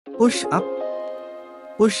Push-up.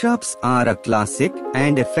 Push-ups are a classic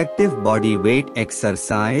and effective body weight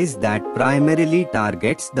exercise that primarily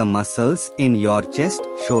targets the muscles in your chest,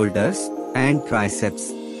 shoulders, and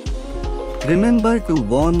triceps. Remember to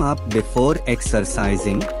warm up before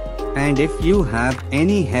exercising, and if you have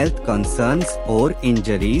any health concerns or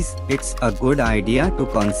injuries, it's a good idea to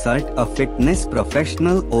consult a fitness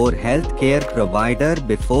professional or healthcare provider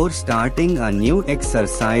before starting a new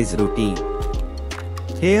exercise routine.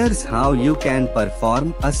 Here's how you can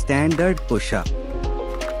perform a standard push-up.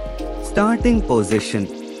 Starting position.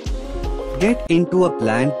 Get into a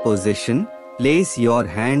plank position. Place your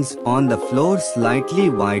hands on the floor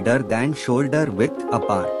slightly wider than shoulder width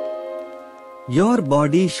apart. Your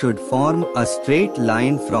body should form a straight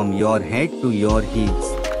line from your head to your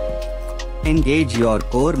heels. Engage your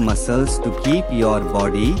core muscles to keep your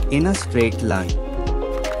body in a straight line.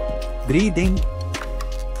 Breathing.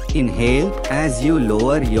 Inhale as you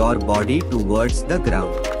lower your body towards the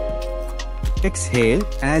ground. Exhale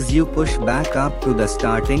as you push back up to the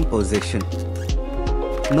starting position.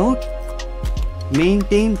 Note: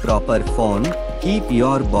 maintain proper form. Keep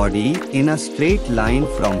your body in a straight line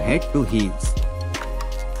from head to heels.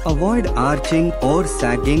 Avoid arching or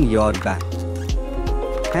sagging your back.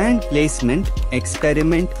 Hand placement.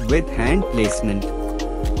 Experiment with hand placement.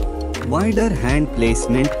 Wider hand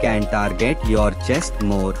placement can target your chest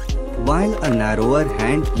more, while a narrower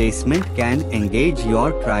hand placement can engage your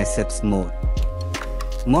triceps more.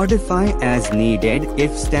 Modify as needed.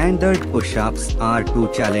 If standard push-ups are too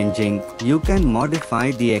challenging, you can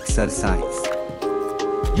modify the exercise.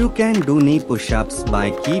 You can do knee push-ups by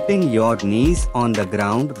keeping your knees on the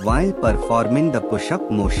ground while performing the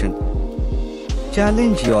push-up motion.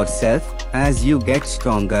 Challenge yourself. As you get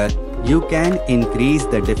stronger, you can increase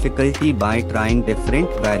the difficulty by trying different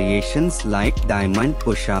variations like diamond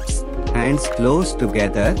push-ups, hands close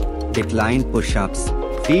together, decline push-ups,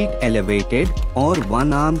 feet elevated, or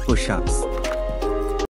one-arm push-ups.